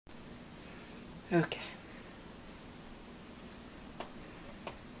Okay.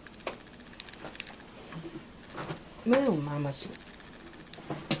 Move, Mama.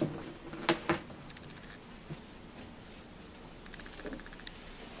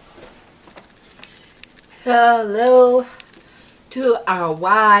 Hello to our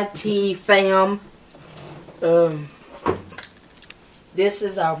YT fam. This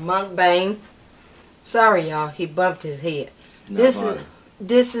is our MukBAng. Sorry, y'all, he bumped his head. This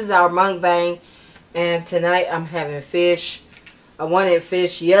is our MukBAng, and tonight I'm having fish. I wanted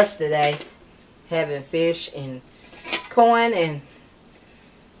fish yesterday. Having fish and corn and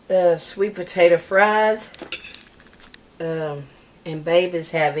sweet potato fries. And Babe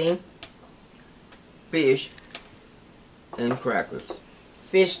is having fish and crackers.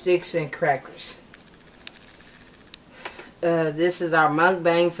 Fish sticks and crackers. This is our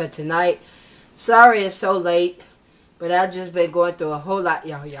MukBAng for tonight. Sorry it's so late, but I've just been going through a whole lot,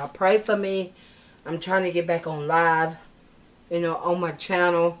 y'all. Y'all pray for me. I'm trying to get back on live, on my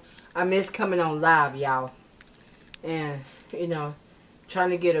channel. I miss coming on live, y'all. And,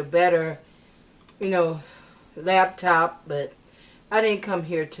 trying to get a better, laptop, but I didn't come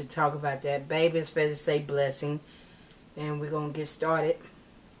here to talk about that. Babe is for to say blessing, and we're going to get started.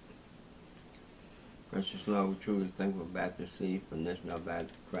 Precious Lord, we truly thankful back to see for this now back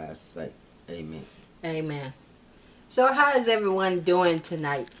to Christ's sake. Amen. Amen. So how is everyone doing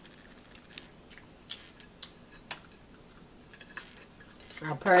tonight?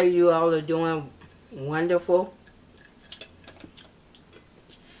 I pray you all are doing wonderful.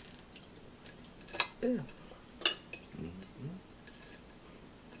 Ew.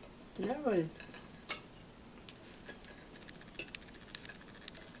 That was...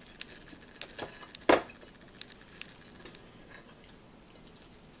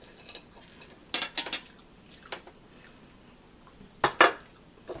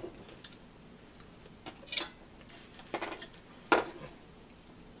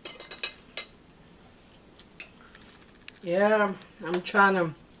 Yeah, I'm trying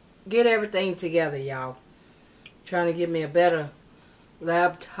to get everything together, y'all. Trying to get me a better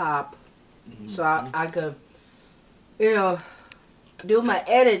laptop so I could, do my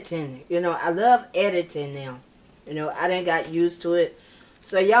editing. I love editing now. I done got used to it.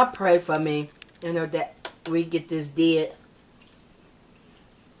 So y'all pray for me, that we get this did.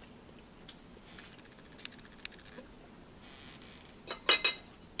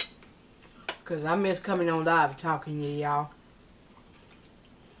 Because I miss coming on live talking to y'all.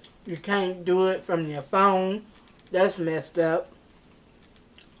 You can't do it from your phone. That's messed up.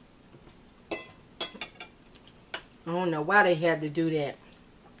 I don't know why they had to do that.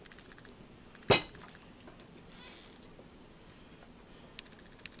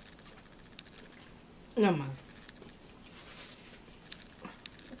 Never mind.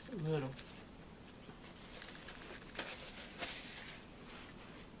 That's a little.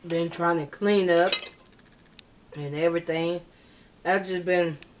 Been trying to clean up and everything. I've just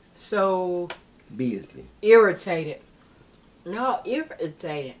been so busy. Irritated. No,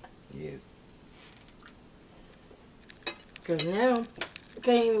 irritated. Yes. Because now you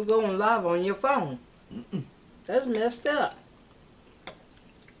can't even go on live on your phone. That's messed up.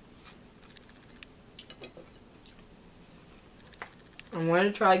 I want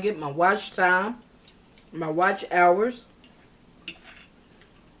to try to get my watch time, my watch hours.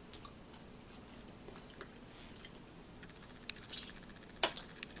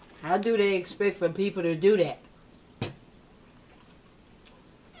 How do they expect for people to do that?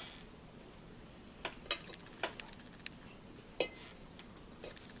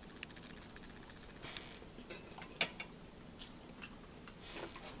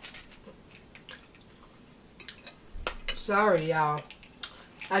 Sorry, y'all.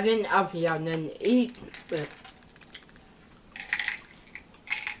 I didn't offer y'all nothing to eat, but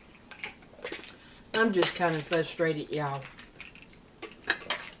I'm just kind of frustrated, y'all.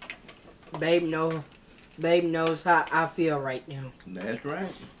 Babe knows how I feel right now. That's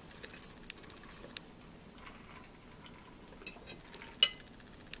right.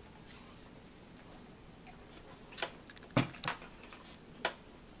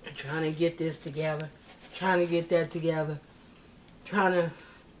 I'm trying to get this together. Trying to get that together. Trying to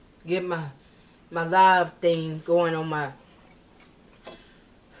get my live thing going on my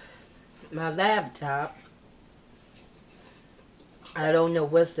laptop. I don't know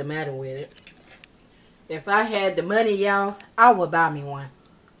what's the matter with it. If I had the money, y'all, I would buy me one.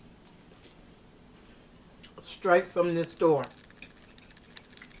 Straight from the store.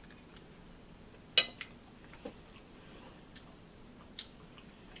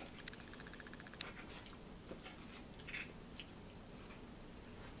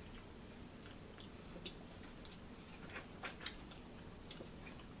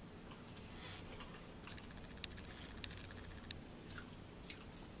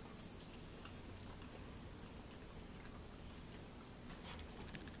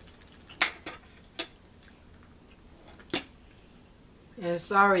 And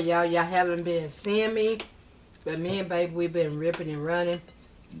sorry, y'all haven't been seeing me. But me and baby, we've been ripping and running.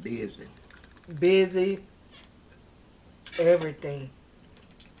 Busy. Busy. Everything.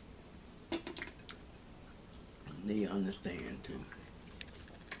 They understand too.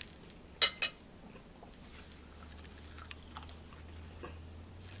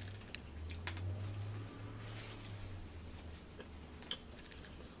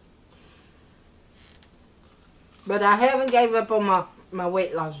 But I haven't gave up on my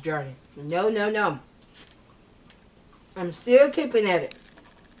weight loss journey. No, no, no. I'm still keeping at it.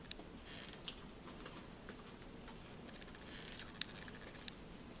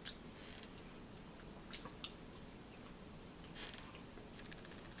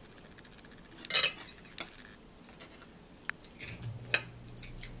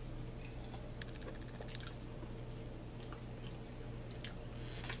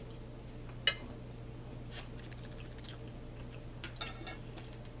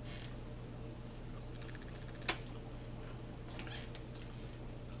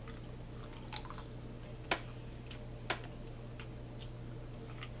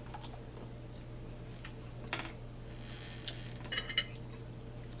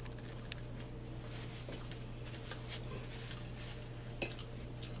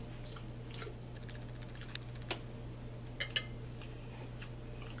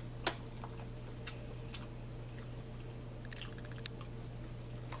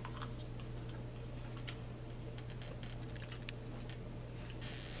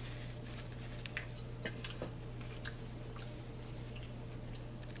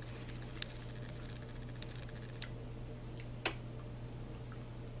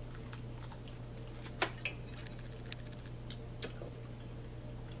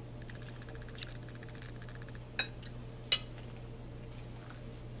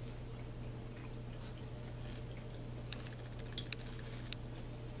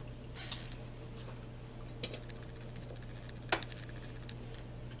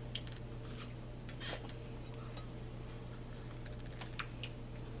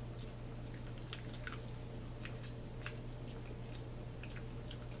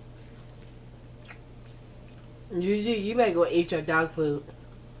 You better go eat your dog food.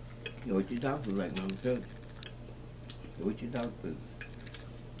 Go with your dog food right now, too. Go with your dog food.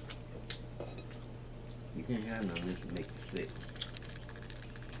 You can't have none of this to make you sick.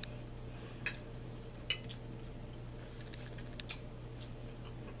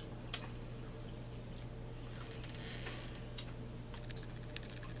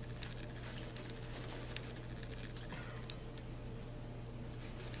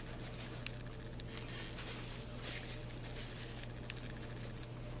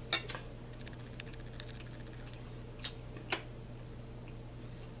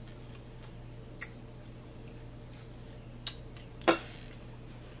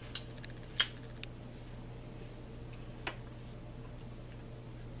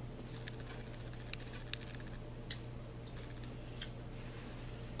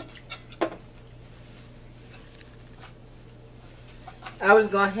 I was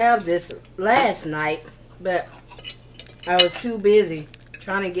going to have this last night, but I was too busy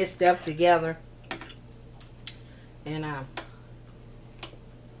trying to get stuff together. And I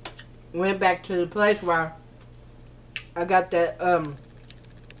went back to the place where I got that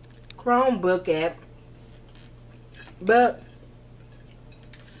Chromebook app, but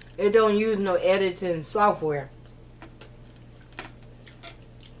it don't use no editing software.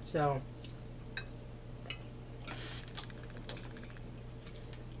 So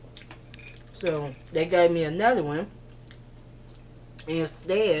they gave me another one.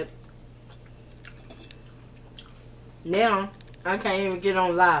 Instead, now I can't even get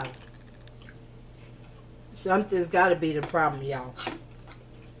on live. Something's got to be the problem, y'all.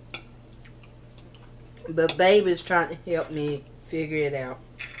 But baby's trying to help me figure it out.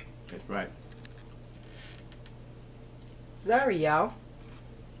 That's right. Sorry, y'all.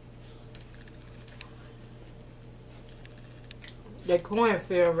 The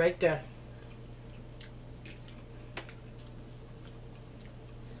cornfield right there.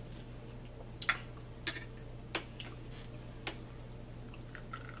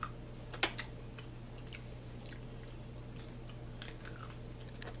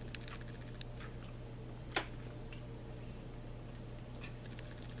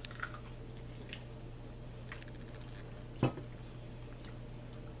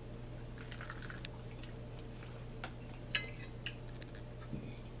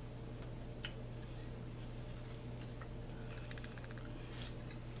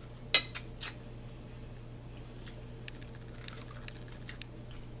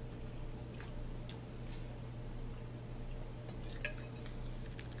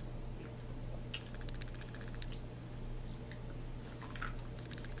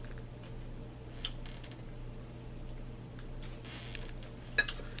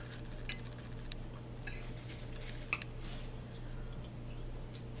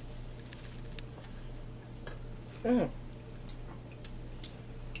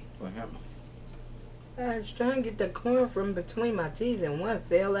 What happened? I was trying to get the corn from between my teeth and one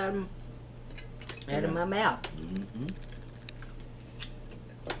fell out of my mouth. Mm-hmm.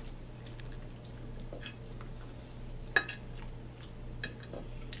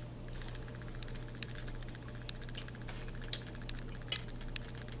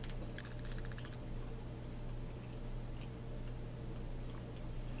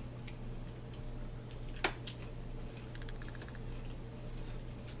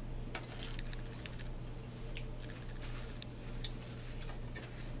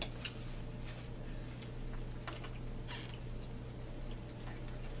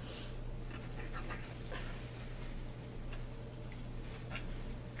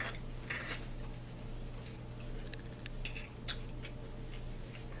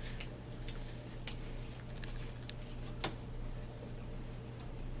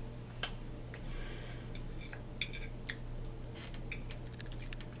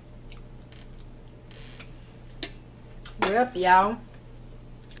 Yep, y'all.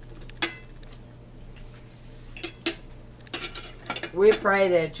 We pray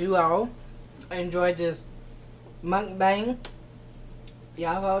that you all enjoyed this mukbang.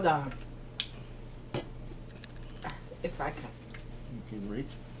 Y'all hold on. If I can. You can reach.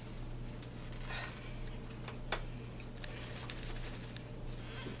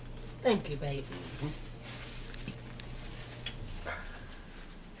 Thank you, babe.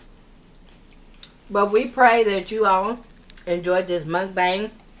 But we pray that you all enjoyed this mukbang.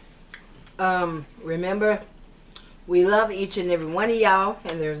 Remember, we love each and every one of y'all,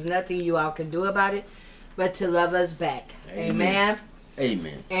 and there's nothing you all can do about it but to love us back. Amen.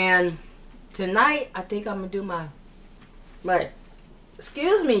 Amen. And tonight, I think I'm going to do my... But,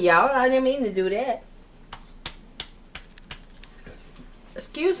 excuse me, y'all. I didn't mean to do that.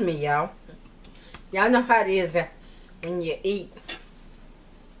 Excuse me, y'all. Y'all know how it is when you eat.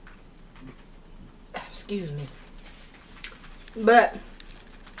 Excuse me. But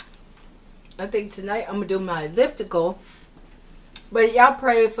I think tonight I'm gonna do my elliptical. But y'all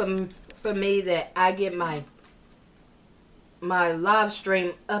pray for me that I get my live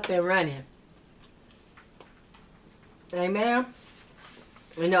stream up and running. Amen.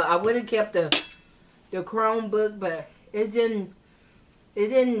 You know, I would have kept the Chromebook, but it didn't.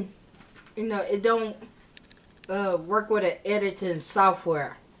 You know, it don't work with an editing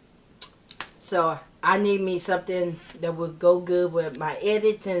software. So I need me something that would go good with my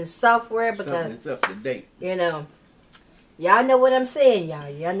editing software, because something's up to date. You know, y'all know what I'm saying, y'all.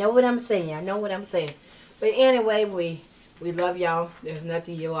 Y'all know what I'm saying. Y'all know what I'm saying. But anyway, we love y'all. There's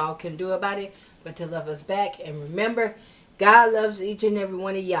nothing you all can do about it but to love us back. And remember, God loves each and every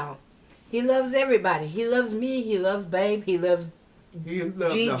one of y'all. He loves everybody. He loves me. He loves Babe. He loves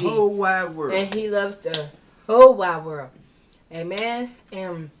the whole wide world. And he loves the whole wide world. Amen.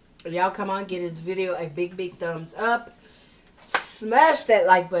 And y'all come on, get this video a big, big thumbs up. Smash that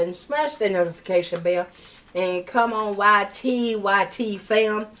like button. Smash that notification bell. And come on, YT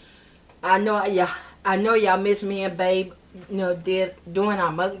fam. I know y'all miss me and Babe, you know, doing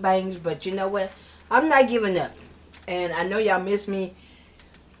our mukbangs, but you know what? I'm not giving up. And I know y'all miss me.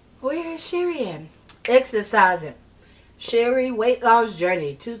 Where is Sherry at? Exercising. Sherry Weight Loss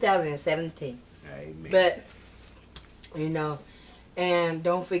Journey 2017. Amen. But, you know, and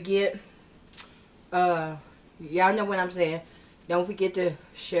don't forget, y'all know what I'm saying. Don't forget to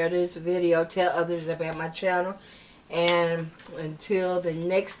share this video. Tell others about my channel. And until the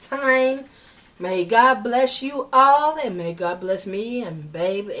next time, may God bless you all. And may God bless me and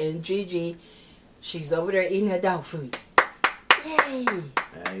Babe and Gigi. She's over there eating her dog food. Yay.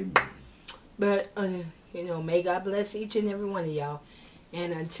 Amen. But, you know, may God bless each and every one of y'all.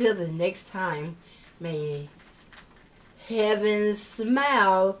 And until the next time, may heaven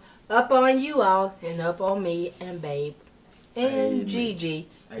smile up on you all and up on me and Babe and Amen. Gigi.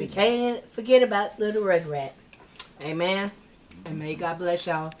 Amen. We can't forget about little Rugrat. Amen. And may God bless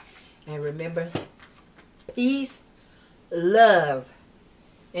y'all. And remember, peace, love,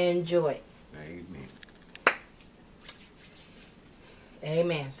 and joy. Amen.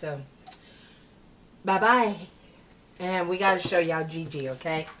 Amen. So, bye-bye. And we got to show y'all Gigi,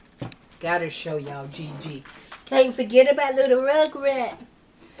 okay? Got to show y'all Gigi. Can't forget about little Rugrat.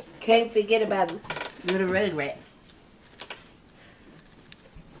 Can't forget about little Rugrat.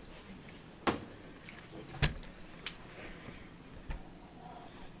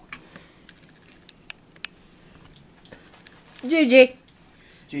 Gigi,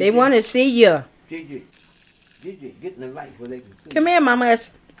 they want to see you. Gigi, get in the light where they can see. Come here, Mama.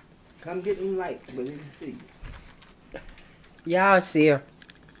 Come get in the light where they can see you. Y'all see her.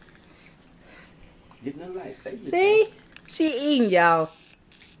 Getting a life. See? She eating, y'all.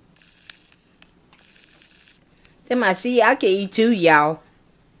 Then I see I can eat too, y'all.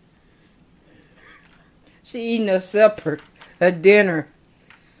 She eating her supper, her dinner.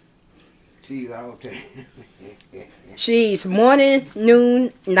 She eat all day. She eats morning,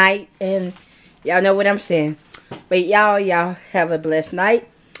 noon, night, and y'all know what I'm saying. But y'all have a blessed night.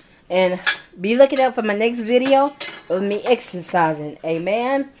 And be looking out for my next video of me exercising.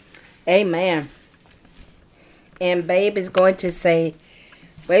 Amen. Amen. And babe is going to say,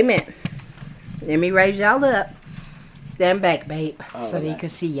 wait a minute. Let me raise y'all up. Stand back, babe, so they can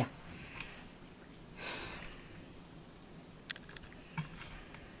see ya.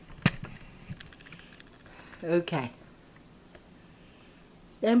 Okay.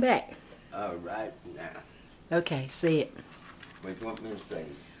 Stand back. All right, now. Okay, say it. What do you want me to say?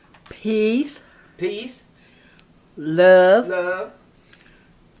 Peace. Peace. Love. Love.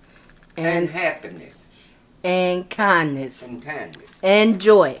 And happiness. And kindness. And kindness. And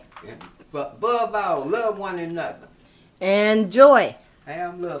joy. But above all, love one another. And joy.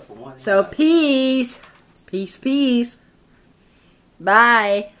 Have love for one another. So peace. Peace, peace.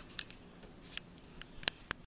 Bye.